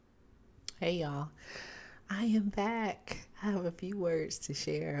Hey y'all, I am back. I have a few words to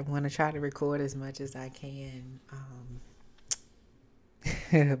share. I'm going to try to record as much as I can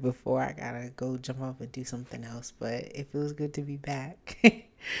before I gotta go jump off and do something else, but it feels good to be back. If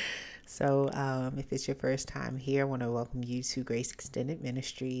it's your first time here, I want to welcome you to Grace Extended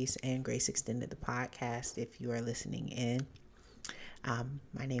Ministries and Grace Extended the podcast if you are listening in.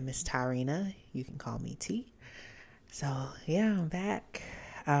 My name is Tyrina. You can call me T. I'm back.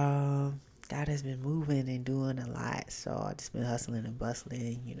 God has been moving and doing a lot, so I've just been hustling and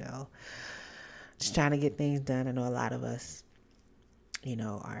bustling, just trying to get things done. I know a lot of us,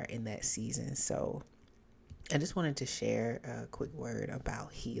 are in that season. So I just wanted to share a quick word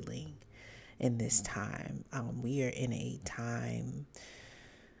about healing in this time. We are in a time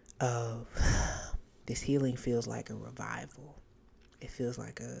of this healing feels like a revival. It feels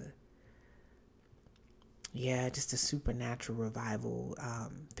like just a supernatural revival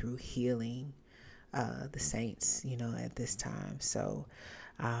through healing the saints, at this time.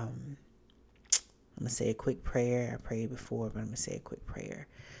 I'm going to say a quick prayer. I prayed before, but I'm going to say a quick prayer.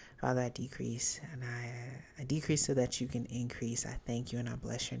 Father, I decrease, and I decrease so that you can increase. I thank you and I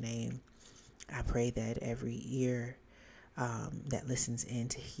bless your name. I pray that every ear that listens in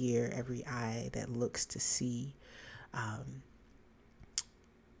to hear, every eye that looks to see,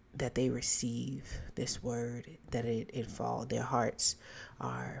 that they receive this word, that it fall. Their hearts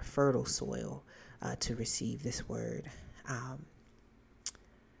are fertile soil to receive this word. I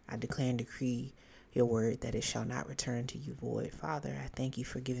declare and decree your word that it shall not return to you void. Father, I thank you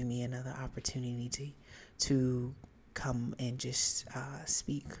for giving me another opportunity to come and just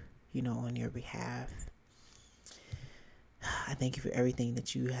speak, on your behalf. I thank you for everything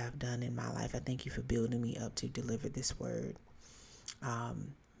that you have done in my life. I thank you for building me up to deliver this word.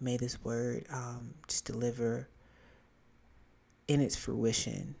 May this word just deliver in its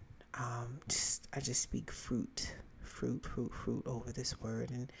fruition. I just speak fruit over this word,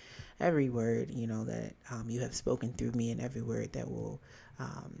 and every word that you have spoken through me, and every word that will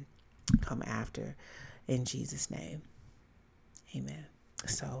come after, in Jesus' name, amen.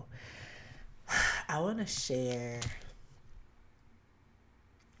 So I want to share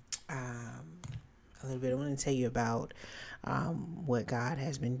a little bit. I want to tell you about what God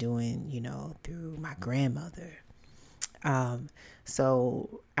has been doing through my grandmother.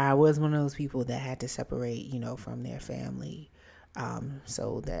 So I was one of those people that had to separate, from their family,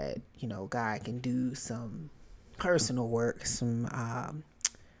 so that, God can do some personal work, some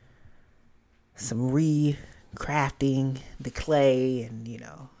recrafting the clay. And,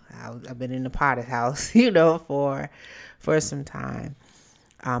 I've been in the potter's house, for some time.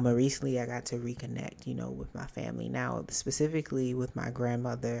 But recently I got to reconnect, with my family. Now, specifically with my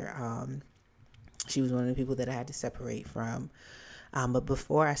grandmother, she was one of the people that I had to separate from. But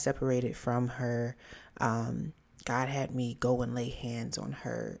before I separated from her, God had me go and lay hands on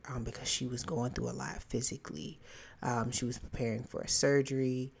her because she was going through a lot physically. She was preparing for a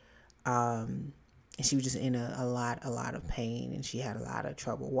surgery, and she was just in a lot of pain, and she had a lot of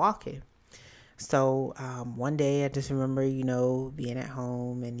trouble walking. So one day I just remember, being at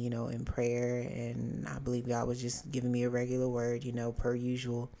home and, in prayer, and I believe God was just giving me a regular word, per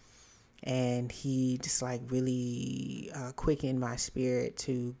usual. And he just like really quickened my spirit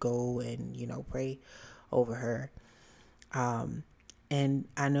to go and, pray over her. And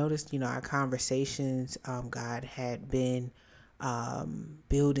I noticed, our conversations, God had been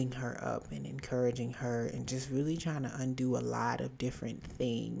building her up and encouraging her and just really trying to undo a lot of different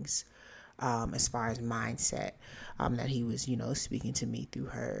things as far as mindset that he was, speaking to me through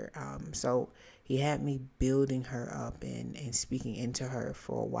her. So he had me building her up and speaking into her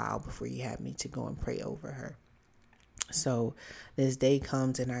for a while before he had me to go and pray over her. So this day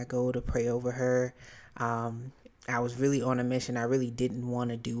comes and I go to pray over her. I was really on a mission. I really didn't want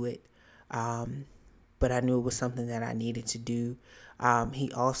to do it. But I knew it was something that I needed to do.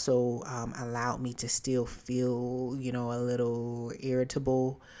 He also allowed me to still feel, a little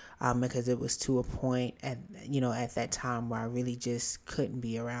irritable because it was to a point at that time where I really just couldn't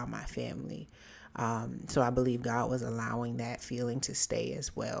be around my family. So I believe God was allowing that feeling to stay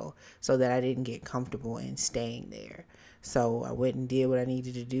as well so that I didn't get comfortable in staying there. So I went and did what I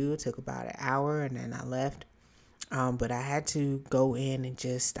needed to do. It took about an hour and then I left. But I had to go in and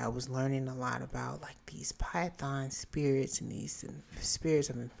I was learning a lot about like these Python spirits and these spirits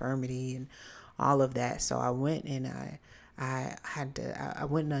of infirmity and all of that. So I went and I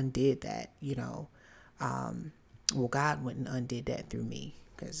went and undid that, God went and undid that through me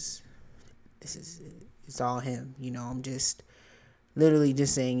because it's all him, I'm just literally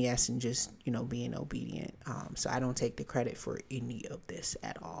just saying yes and just, being obedient. So I don't take the credit for any of this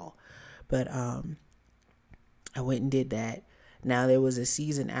at all. But I went and did that. Now there was a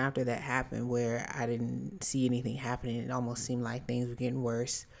season after that happened where I didn't see anything happening. It almost seemed like things were getting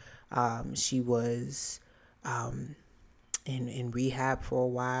worse. She was in rehab for a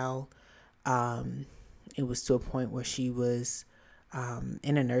while. It was to a point where she was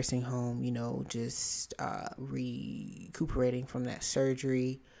in a nursing home, just recuperating from that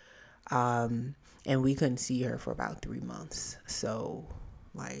surgery. And we couldn't see her for about 3 months. So,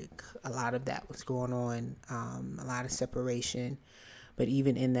 like, a lot of that was going on, a lot of separation. But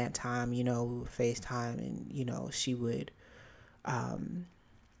even in that time, we would FaceTime, and, she would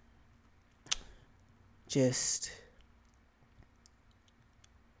just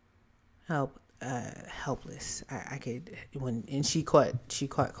helpless. I could and she caught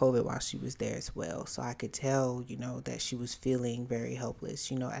COVID while she was there as well, so I could tell that she was feeling very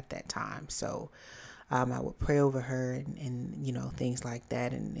helpless at that time. So I would pray over her and things like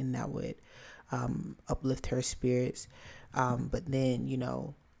that, and that would uplift her spirits. But then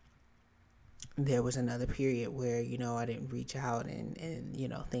there was another period where I didn't reach out and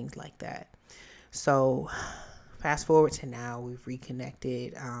things like that. So fast forward to now, we've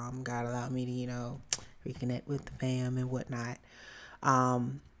reconnected. God allowed me to, reconnect with the fam and whatnot.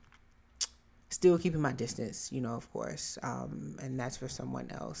 Still keeping my distance, of course. And that's for someone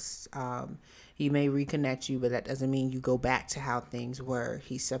else. He may reconnect you, but that doesn't mean you go back to how things were.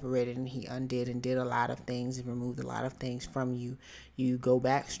 He separated and he undid and did a lot of things and removed a lot of things from you. You go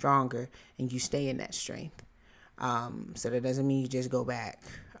back stronger and you stay in that strength. So that doesn't mean you just go back.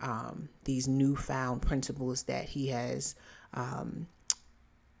 These newfound principles that he has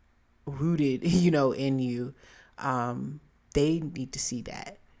rooted, in you, they need to see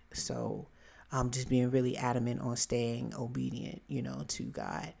that. So just being really adamant on staying obedient, to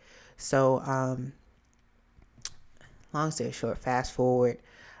God. So long story short, fast forward,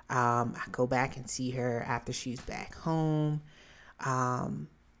 I go back and see her after she's back home.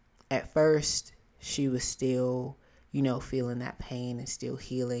 At first, she was still, feeling that pain and still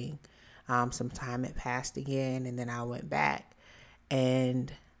healing. Some time had passed again, and then I went back,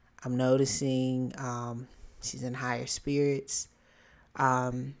 and I'm noticing she's in higher spirits.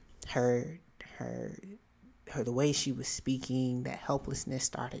 Her the way she was speaking, that helplessness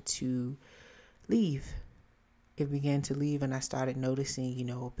started to leave. It began to leave, and I started noticing,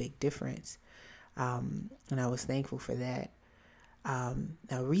 a big difference. And I was thankful for that.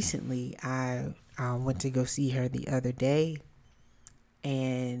 Now recently I went to go see her the other day,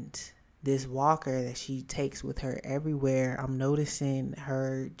 and this walker that she takes with her everywhere, I'm noticing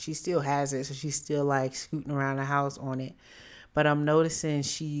she still has it, so she's still like scooting around the house on it, but I'm noticing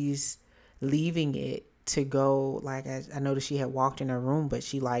she's leaving it to go. Like, I noticed she had walked in her room, but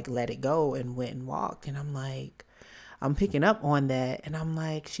she like let it go and went and walked, and I'm picking up on that, and I'm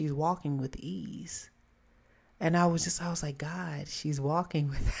like, she's walking with ease. And I was like, God, she's walking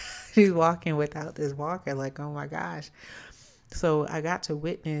without this walker. Like, oh my gosh. So I got to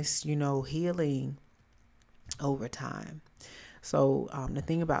witness, healing over time. So the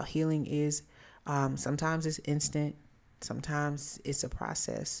thing about healing is sometimes it's instant, sometimes it's a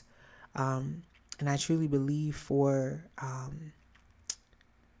process. And I truly believe for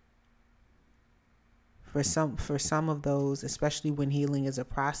some of those, especially when healing is a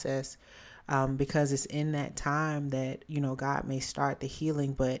process, because it's in that time that, God may start the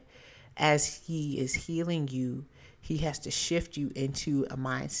healing, but as he is healing you, he has to shift you into a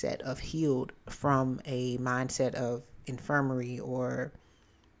mindset of healed from a mindset of infirmary or,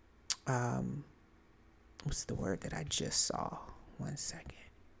 what's the word that I just saw? 1 second.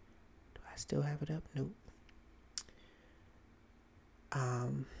 Do I still have it up? Nope.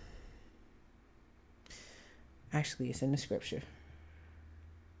 Actually, it's in the scripture.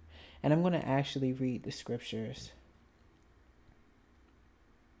 And I'm going to actually read the scriptures.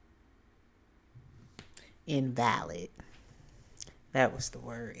 Invalid. That was the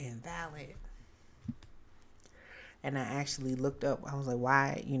word, invalid. And I actually looked up, I was like,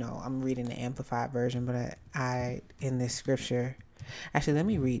 why, I'm reading the Amplified version, but I in this scripture, actually, let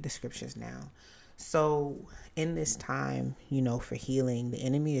me read the scriptures now. So in this time, for healing, the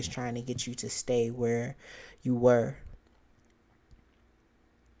enemy is trying to get you to stay where you were.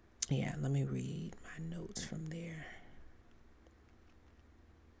 Yeah, let me read my notes from there.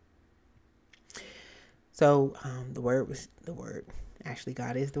 So the word. Actually,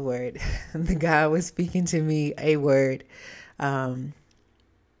 God is the word. The God was speaking to me a word while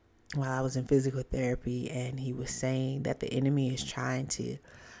I was in physical therapy, and he was saying that the enemy is trying to,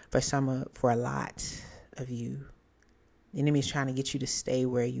 for a lot of you, the enemy is trying to get you to stay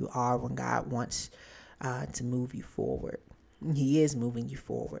where you are when God wants to move you forward. He is moving you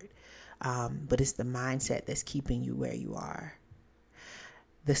forward. but it's the mindset that's keeping you where you are.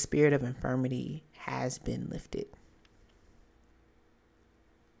 The spirit of infirmity has been lifted.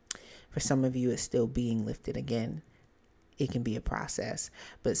 For some of you, it's still being lifted again. It can be a process,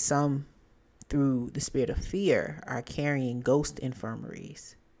 but some, through the spirit of fear, are carrying ghost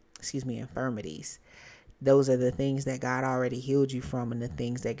infirmities. Those are the things that God already healed you from, and the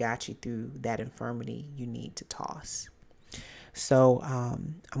things that got you through that infirmity you need to toss. So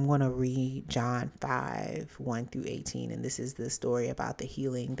I'm going to read John 5, 1 through 18. And this is the story about the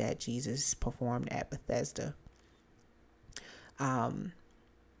healing that Jesus performed at Bethesda.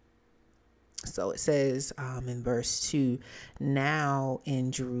 So it says in verse 2, now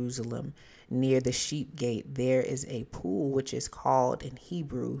in Jerusalem, near the sheep gate, there is a pool which is called in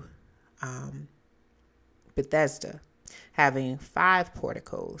Hebrew Bethesda, having 5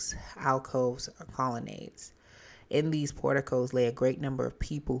 porticos, alcoves, or colonnades. In these porticos lay a great number of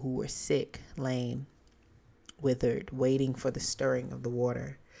people who were sick, lame, withered, waiting for the stirring of the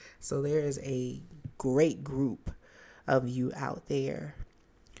water. So there is a great group of you out there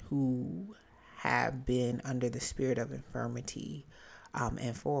who have been under the spirit of infirmity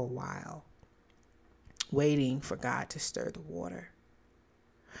and for a while, waiting for God to stir the water.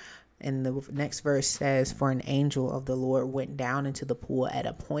 And the next verse says, for an angel of the Lord went down into the pool at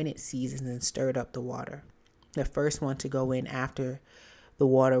appointed seasons and stirred up the water. The first one to go in after the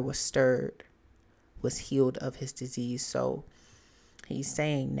water was stirred was healed of his disease. So he's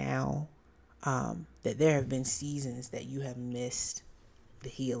saying now that there have been seasons that you have missed the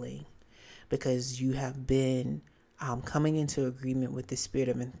healing because you have been coming into agreement with the spirit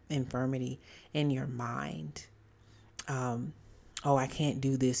of infirmity in your mind. Oh, I can't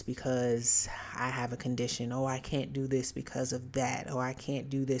do this because I have a condition. Oh, I can't do this because of that. Oh, I can't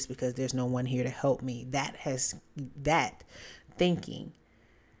do this because there's no one here to help me. That thinking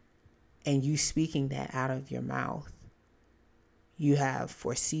and you speaking that out of your mouth, you have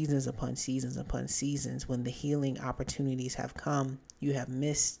for seasons upon seasons upon seasons, when the healing opportunities have come, you have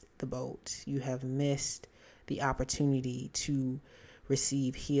missed the boat. You have missed the opportunity to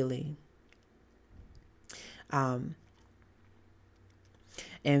receive healing.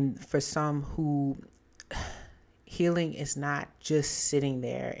 And for some who healing is not just sitting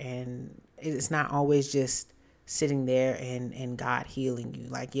there, and it's not always just sitting there and God healing you.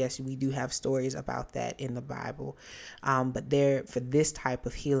 Like, yes, we do have stories about that in the Bible. But for this type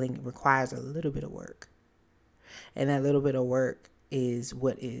of healing, it requires a little bit of work. And that little bit of work is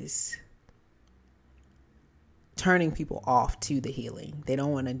what is turning people off to the healing. They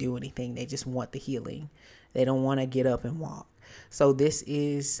don't want to do anything. They just want the healing. They don't want to get up and walk. So this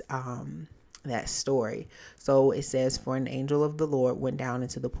is that story. So it says, for an angel of the Lord went down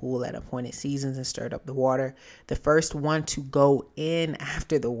into the pool at appointed seasons and stirred up the water. The first one to go in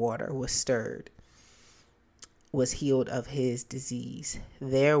after the water was stirred was healed of his disease.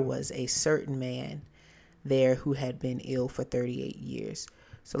 There was a certain man there who had been ill for 38 years.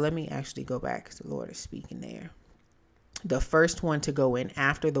 So let me actually go back because the Lord is speaking there. The first one to go in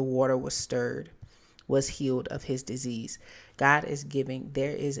after the water was stirred was healed of his disease. God is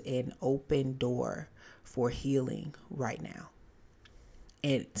there is an open door for healing right now.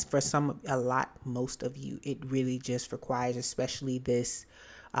 And for most of you, it really just requires, especially this,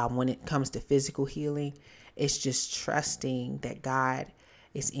 when it comes to physical healing, it's just trusting that God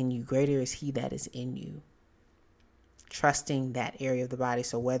is in you. Greater is he that is in you. Trusting that area of the body.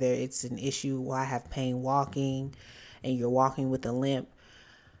 So whether it's an issue, I have pain walking and you're walking with a limp,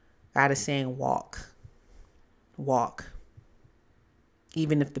 God is saying walk.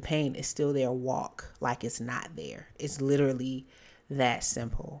 Even if the pain is still there, walk like it's not there. It's literally that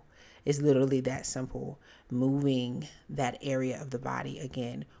simple. Moving that area of the body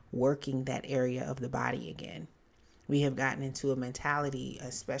again, working that area of the body again. We have gotten into a mentality,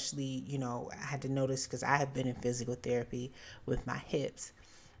 especially, I had to notice because I have been in physical therapy with my hips,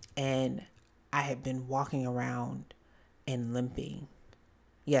 and I have been walking around and limping.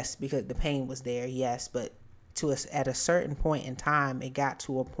 Yes, because the pain was there. Yes, but at a certain point in time, it got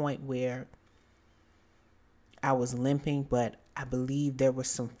to a point where I was limping, but I believe there was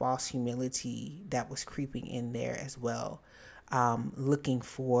some false humility that was creeping in there as well. Looking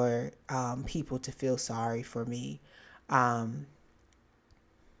for people to feel sorry for me.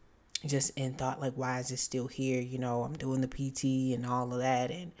 Just in thought, like, why is it still here? I'm doing the PT and all of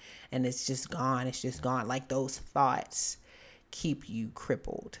that, and it's just gone. It's just gone. Like, those thoughts keep you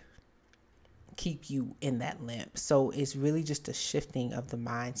crippled, keep you in that limp. So it's really just a shifting of the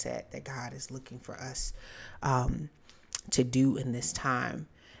mindset that God is looking for us to do in this time,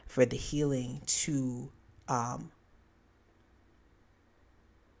 for the healing to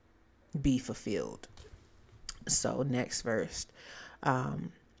be fulfilled. So next verse. So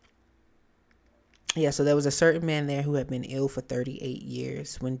there was a certain man there who had been ill for 38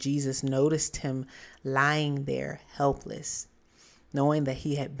 years. When Jesus noticed him lying there helpless, knowing that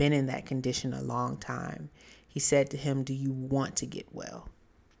he had been in that condition a long time, he said to him, "Do you want to get well?"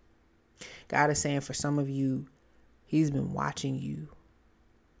 God is saying for some of you, he's been watching you.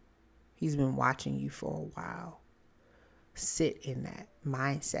 He's been watching you for a while. Sit in that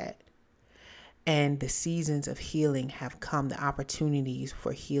mindset. And the seasons of healing have come. The opportunities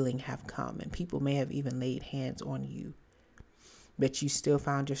for healing have come. And people may have even laid hands on you, but you still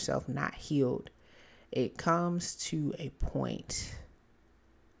found yourself not healed. It comes to a point,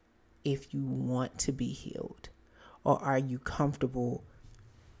 if you want to be healed, or are you comfortable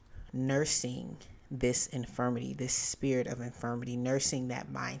nursing this infirmity, this spirit of infirmity, nursing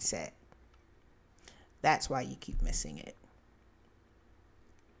that mindset? That's why you keep missing it.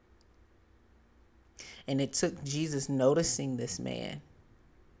 And it took Jesus noticing this man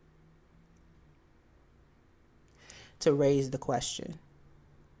to raise the question.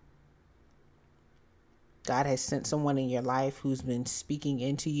 God has sent someone in your life who's been speaking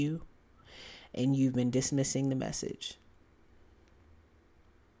into you, and you've been dismissing the message.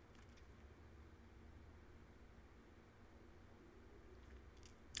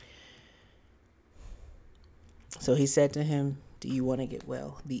 So he said to him, "Do you want to get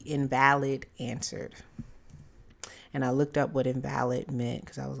well?" The invalid answered. And I looked up what invalid meant,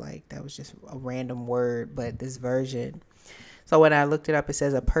 because I was like, that was just a random word, but this version. So when I looked it up, it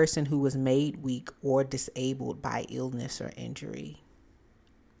says a person who was made weak or disabled by illness or injury.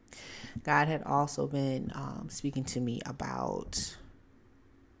 God had also been speaking to me about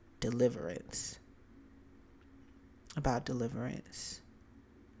deliverance.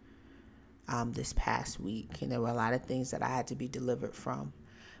 This past week. And there were a lot of things that I had to be delivered from.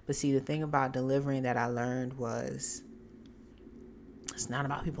 But see, the thing about delivering that I learned was, it's not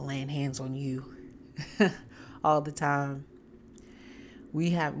about people laying hands on you all the time. You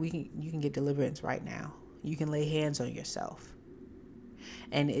can get deliverance right now. You can lay hands on yourself.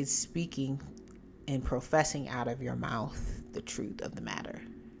 And it's speaking and professing out of your mouth the truth of the matter.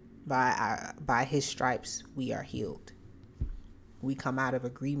 By his stripes we are healed. We come out of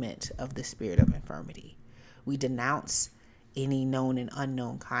agreement of the spirit of infirmity. We denounce any known and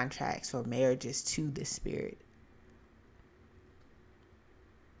unknown contracts or marriages to this spirit.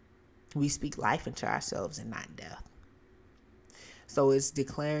 We speak life into ourselves and not death. So it's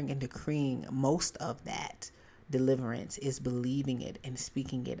declaring and decreeing. Most of that deliverance is believing it and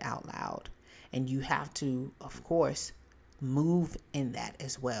speaking it out loud. And you have to, of course, move in that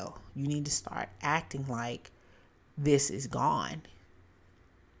as well. You need to start acting like this is gone.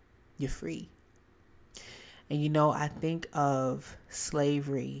 You're free. And I think of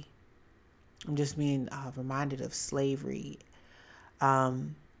slavery. I'm just being reminded of slavery.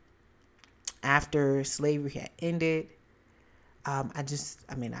 After slavery had ended, I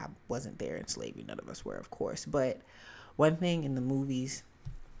wasn't there in slavery. None of us were, of course. But one thing in the movies,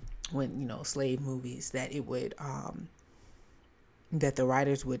 when, slave movies, that it would, that the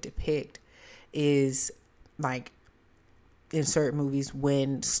writers would depict is like in certain movies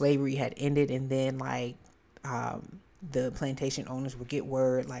when slavery had ended, and then the plantation owners would get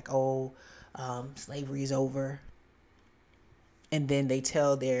word like, slavery is over. And then they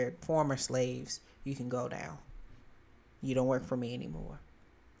tell their former slaves, you can go now. You don't work for me anymore.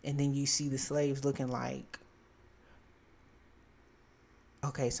 And then you see the slaves looking like,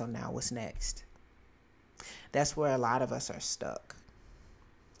 okay, so now what's next? That's where a lot of us are stuck.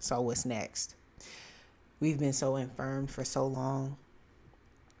 So what's next? We've been so infirmed for so long.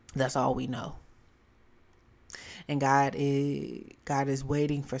 That's all we know. And God is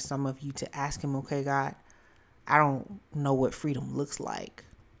waiting for some of you to ask him, okay, God, I don't know what freedom looks like.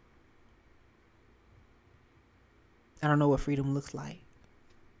 I don't know what freedom looks like.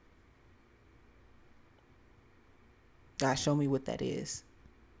 God, show me what that is.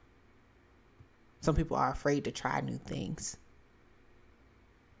 Some people are afraid to try new things.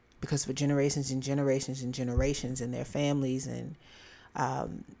 Because for generations and generations and generations and their families and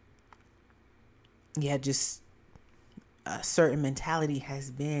just a certain mentality has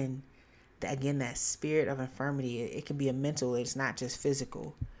been that, again, that spirit of infirmity. It can be a mental, it's not just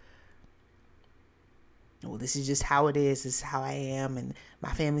physical. Well, this is just how it is. This is how I am, and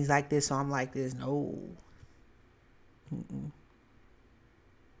my family's like this, so I'm like this. No.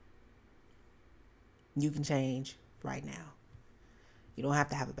 You can change right now. You don't have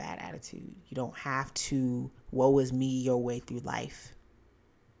to have a bad attitude. You don't have to woe is me your way through life.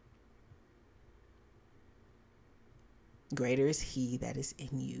 Greater is he that is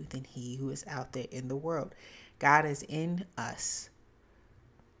in you than he who is out there in the world. God is in us.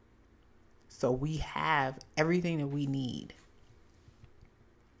 So we have everything that we need.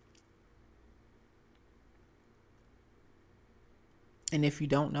 And if you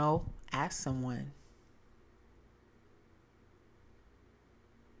don't know, ask someone.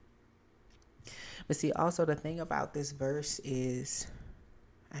 But see, also the thing about this verse is,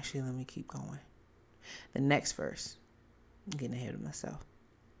 actually, let me keep going. The next verse, I'm getting ahead of myself.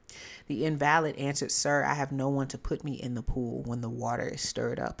 The invalid answered, Sir, I have no one to put me in the pool when the water is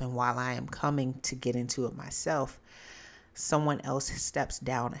stirred up. And while I am coming to get into it myself, someone else steps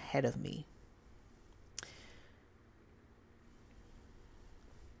down ahead of me.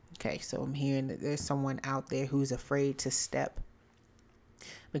 Okay, so I'm hearing that there's someone out there who's afraid to step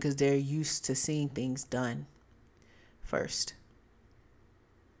because they're used to seeing things done first.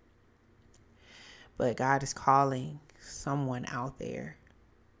 But God is calling someone out there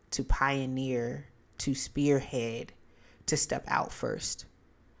to pioneer, to spearhead, to step out first,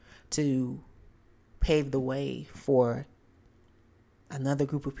 to pave the way for another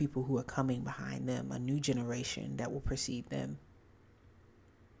group of people who are coming behind them, a new generation that will precede them.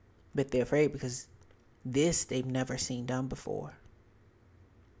 But they're afraid because this they've never seen done before.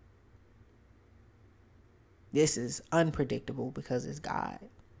 This is unpredictable because it's God.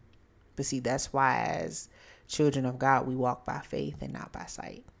 But see, that's why as children of God, we walk by faith and not by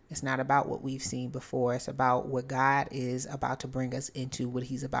sight. It's not about what we've seen before. It's about what God is about to bring us into, what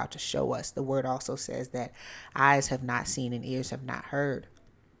he's about to show us. The word also says that eyes have not seen and ears have not heard.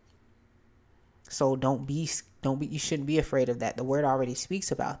 So you shouldn't be afraid of that. The word already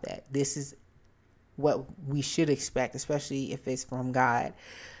speaks about that. This is what we should expect, especially if it's from God.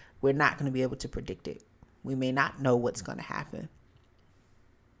 We're not going to be able to predict it. We may not know what's going to happen.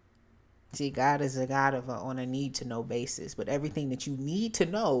 See, God is a God on a need to know basis, but everything that you need to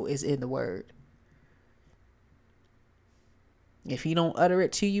know is in the word. If he don't utter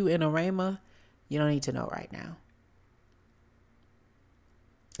it to you in a rhema, you don't need to know right now.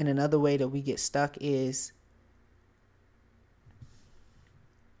 And another way that we get stuck is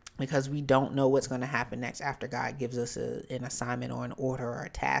because we don't know what's going to happen next after God gives us an assignment or an order or a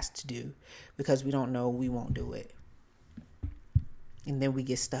task to do. Because we don't know, we won't do it. And then we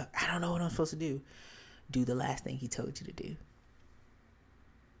get stuck. I don't know what I'm supposed to do. Do the last thing he told you to do.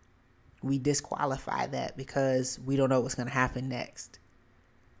 We disqualify that because we don't know what's going to happen next.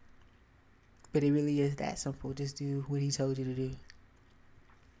 But it really is that simple. Just do what he told you to do.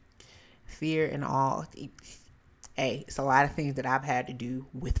 Fear and all. Hey, it's a lot of things that I've had to do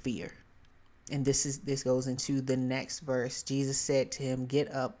with fear. And this goes into the next verse. Jesus said to him,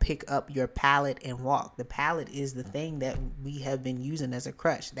 get up, pick up your pallet and walk. The pallet is the thing that we have been using as a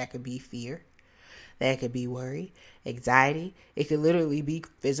crutch. That could be fear. That could be worry, anxiety. It could literally be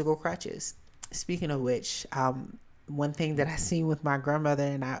physical crutches. Speaking of which, one thing that I seen with my grandmother,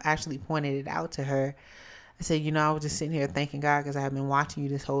 and I actually pointed it out to her. I said, I was just sitting here thanking God because I've been watching you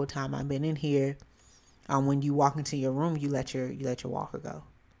this whole time I've been in here. When you walk into your room, you let your walker go.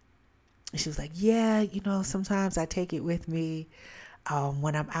 And she was like, yeah, sometimes I take it with me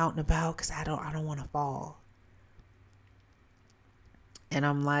when I'm out and about because I don't want to fall. And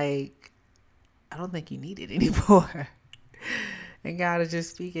I'm like, I don't think you need it anymore. And God is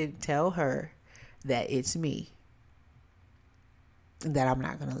just speaking, tell her that it's me, that I'm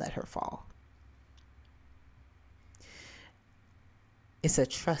not going to let her fall. It's a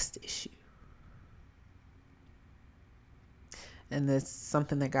trust issue. And that's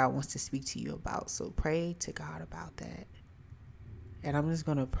something that God wants to speak to you about. So pray to God about that. And I'm just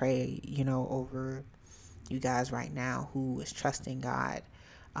going to pray, over you guys right now who is trusting God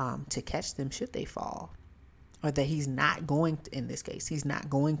to catch them should they fall. Or that he's not going to, in this case, he's not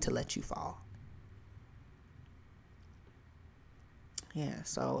going to let you fall. Yeah,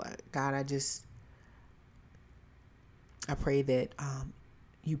 so God, I pray that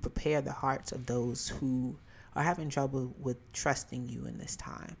you prepare the hearts of those who are having trouble with trusting you in this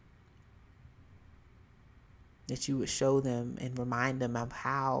time. That you would show them and remind them of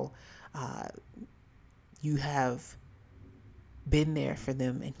how you have been there for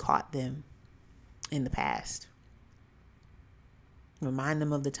them and caught them in the past. Remind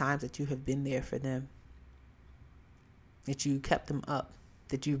them of the times that you have been there for them. That you kept them up.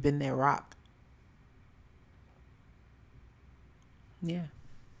 That you've been their rock. Yeah.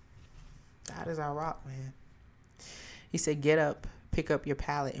 God is our rock, man. He said, get up, pick up your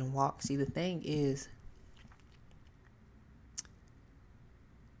pallet and walk. See, the thing is,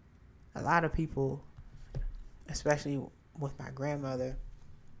 a lot of people, especially with my grandmother,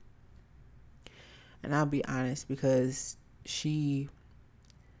 and I'll be honest because she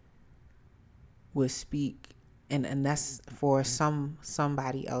would speak, and that's for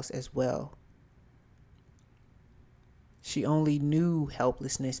somebody else as well. She only knew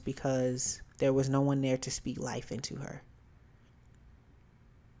helplessness because there was no one there to speak life into her.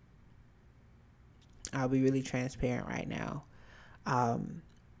 I'll be really transparent right now.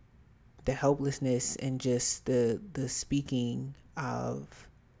 The helplessness and just the speaking of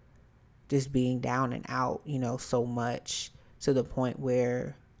just being down and out, so much to the point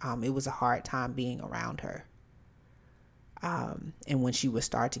where it was a hard time being around her. And when she would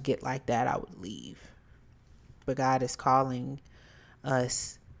start to get like that, I would leave. But God is calling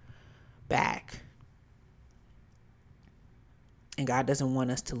us back. And God doesn't want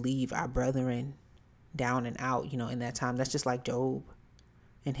us to leave our brethren down and out, in that time. That's just like Job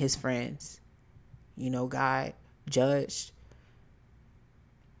and his friends. God judged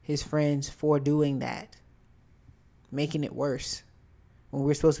his friends for doing that, making it worse. When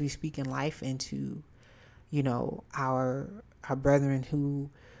we're supposed to be speaking life into, our brethren who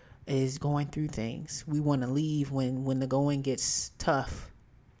is going through things. We want to leave when the going gets tough,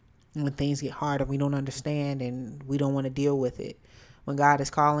 when things get hard and we don't understand and we don't want to deal with it. When God is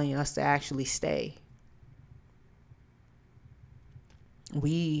calling us to actually stay.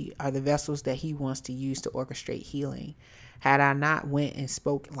 We are the vessels that he wants to use to orchestrate healing. Had I not went and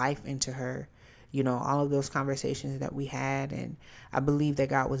spoke life into her, all of those conversations that we had, and I believe that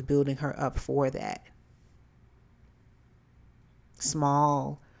God was building her up for that.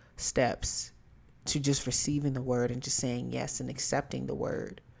 Small steps to just receiving the word and just saying yes and accepting the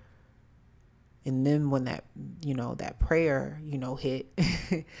word. And then when that, that prayer, hit,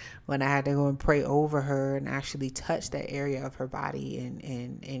 when I had to go and pray over her and actually touch that area of her body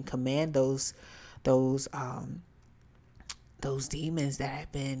and command those demons that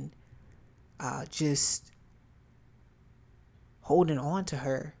had been just holding on to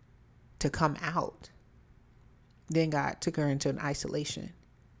her to come out. Then God took her into an isolation.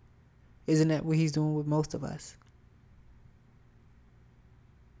 Isn't that what he's doing with most of us?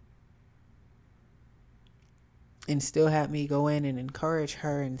 And still had me go in and encourage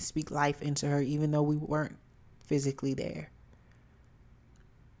her and speak life into her, even though we weren't physically there.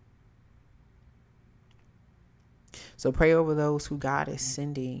 So pray over those who God is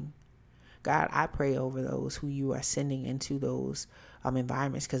sending. God, I pray over those who you are sending into those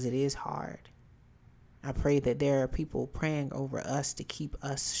environments, because it is hard. I pray that there are people praying over us to keep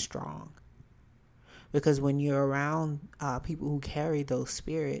us strong. Because when you're around people who carry those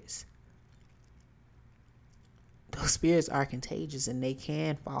spirits are contagious and they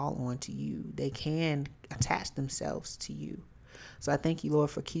can fall onto you. They can attach themselves to you. So I thank you,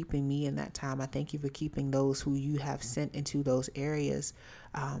 Lord, for keeping me in that time. I thank you for keeping those who you have sent into those areas.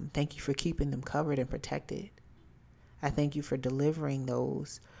 Thank you for keeping them covered and protected. I thank you for delivering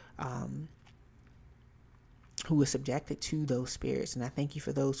those who were subjected to those spirits. And I thank you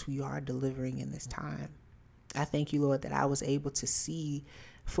for those who you are delivering in this time. I thank you, Lord, that I was able to see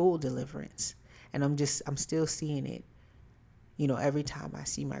full deliverance. And I'm still seeing it. Every time I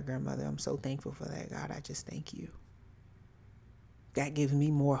see my grandmother, I'm so thankful for that. God, I just thank you. That gives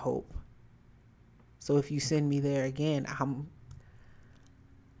me more hope. So if you send me there again, I'm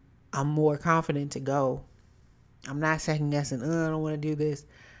more confident to go. I'm not second guessing, I don't want to do this.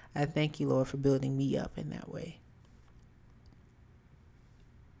 I thank you, Lord, for building me up in that way.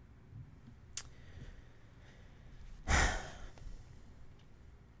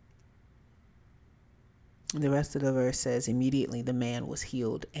 The rest of the verse says, immediately the man was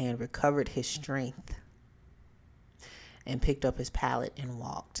healed and recovered his strength and picked up his pallet and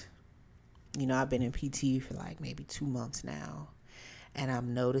walked. I've been in PT for like maybe 2 months now, and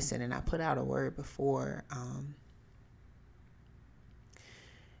I'm noticing, and I put out a word before,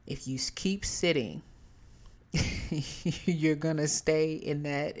 if you keep sitting, you're going to stay in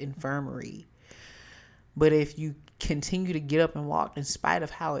that infirmary. But if you continue to get up and walk in spite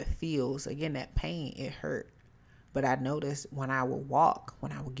of how it feels, again, that pain, it hurt. But I noticed when I would walk,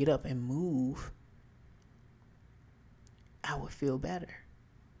 when I would get up and move, I would feel better.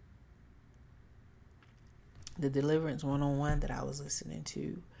 The Deliverance 101 that I was listening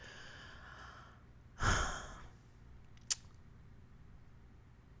to,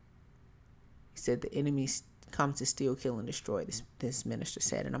 he said the enemy comes to steal, kill, and destroy. This minister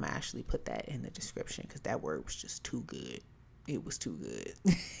said, and I'm going to actually put that in the description because that word was just too good. It was too good.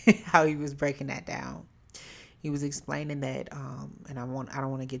 How he was breaking that down. He was explaining that, and I don't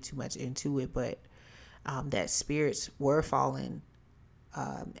want to get too much into it, but that spirits were fallen.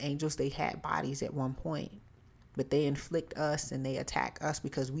 Angels, they had bodies at one point, But they inflict us and they attack us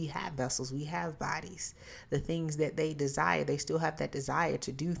because we have vessels, we have bodies. The things that they desire, they still have that desire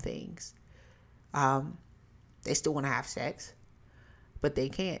to do things. They still want to have sex, but they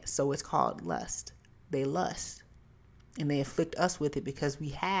can't. So it's called lust. They lust. And they afflict us with it because we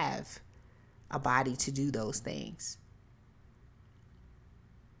have a body to do those things.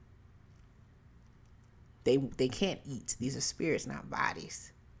 They can't eat. These are spirits, not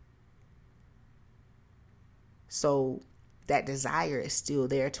bodies. So that desire is still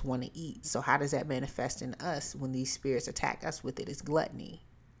there to want to eat. So how does that manifest in us when these spirits attack us with it? It's gluttony.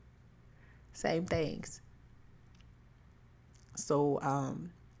 Same things. So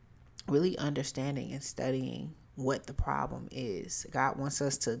really understanding and studying what the problem is. God wants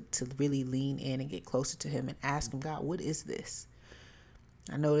us to really lean in and get closer to him and ask him, God, what is this?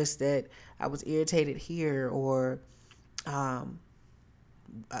 I noticed that I was irritated here, or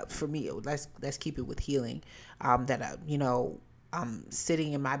for me, let's keep it with healing. That I'm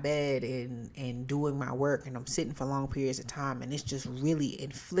sitting in my bed and doing my work, and I'm sitting for long periods of time, and it's just really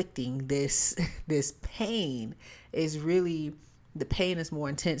inflicting this pain. Is really, the pain is more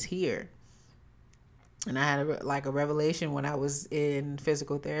intense here. And I had a revelation when I was in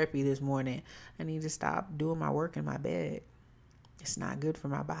physical therapy this morning. I need to stop doing my work in my bed. It's not good for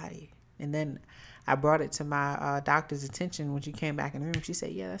my body. And then I brought it to my doctor's attention when she came back in the room. She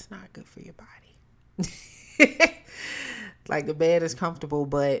said, yeah, that's not good for your body. Like, the bed is comfortable,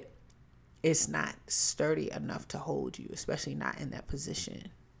 but it's not sturdy enough to hold you, especially not in that position.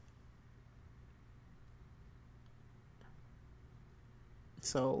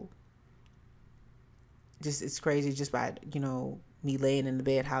 So just, it's crazy just by, me laying in the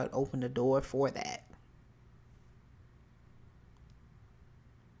bed, how it opened the door for that.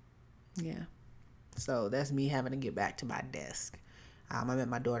 Yeah. So that's me having to get back to my desk. I'm at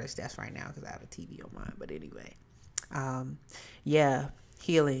my daughter's desk right now because I have a TV on mine. But anyway, yeah,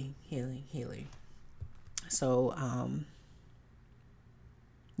 healing. So,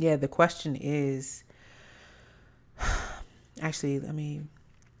 yeah, the question is, actually, let me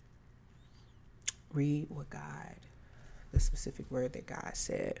read the specific word that God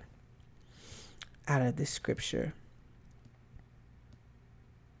said out of this scripture.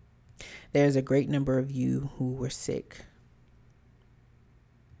 There's a great number of you who were sick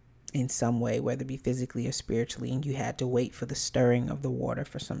in some way, whether it be physically or spiritually, and you had to wait for the stirring of the water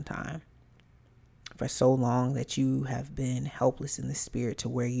for some time. For so long that you have been helpless in the spirit to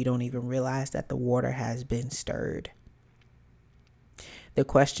where you don't even realize that the water has been stirred. The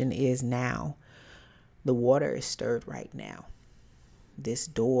question is now, the water is stirred right now. This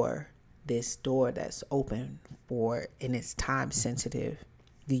door that's open for, and it's time sensitive.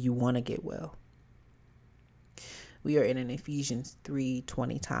 Do you want to get well? We are in an Ephesians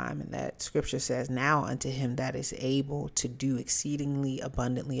 3:20 time, and that scripture says, now unto him that is able to do exceedingly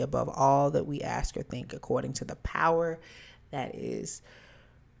abundantly above all that we ask or think, according to the power that is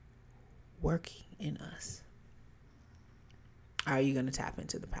working in us. Are you going to tap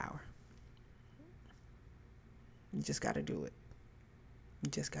into the power? You just got to do it.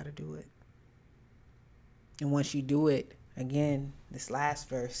 And once you do it, again, this last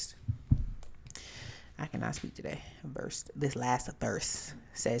verse, I cannot speak today. This last verse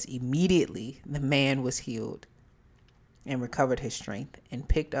says, immediately the man was healed and recovered his strength and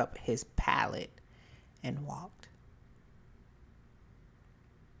picked up his pallet and walked.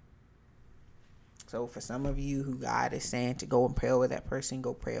 So for some of you who God is saying to go and pray over that person,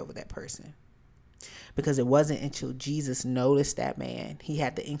 go pray over that person. Because it wasn't until Jesus noticed that man, he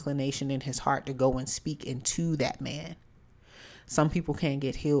had the inclination in his heart to go and speak into that man. Some people can't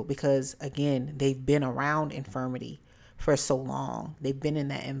get healed because, again, they've been around infirmity for so long. They've been in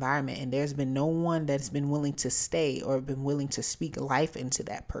that environment, and there's been no one that's been willing to stay or been willing to speak life into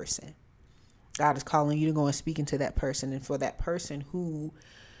that person. God is calling you to go and speak into that person, and for that person who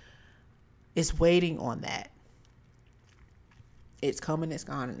is waiting on that, it's coming, it's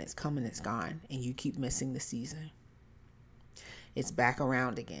gone, and it's coming, it's gone, and you keep missing the season. It's back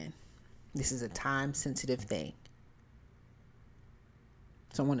around again. This is a time-sensitive thing.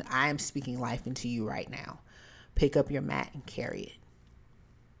 Someone, I am speaking life into you right now. Pick up your mat and carry it.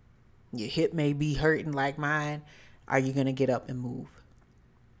 Your hip may be hurting like mine. Are you going to get up and move?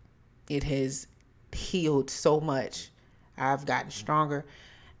 It has healed so much. I've gotten stronger,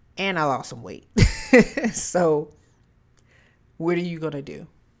 and I lost some weight. So what are you going to do?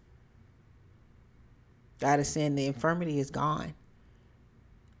 God is saying the infirmity is gone.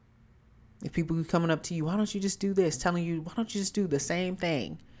 If people are coming up to you, why don't you just do this? Telling you, why don't you just do the same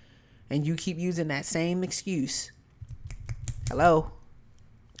thing? And you keep using that same excuse. Hello?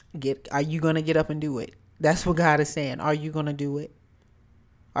 Are you going to get up and do it? That's what God is saying. Are you going to do it?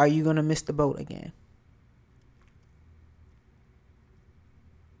 Are you going to miss the boat again?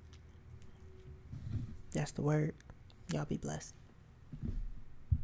 That's the word. Y'all be blessed.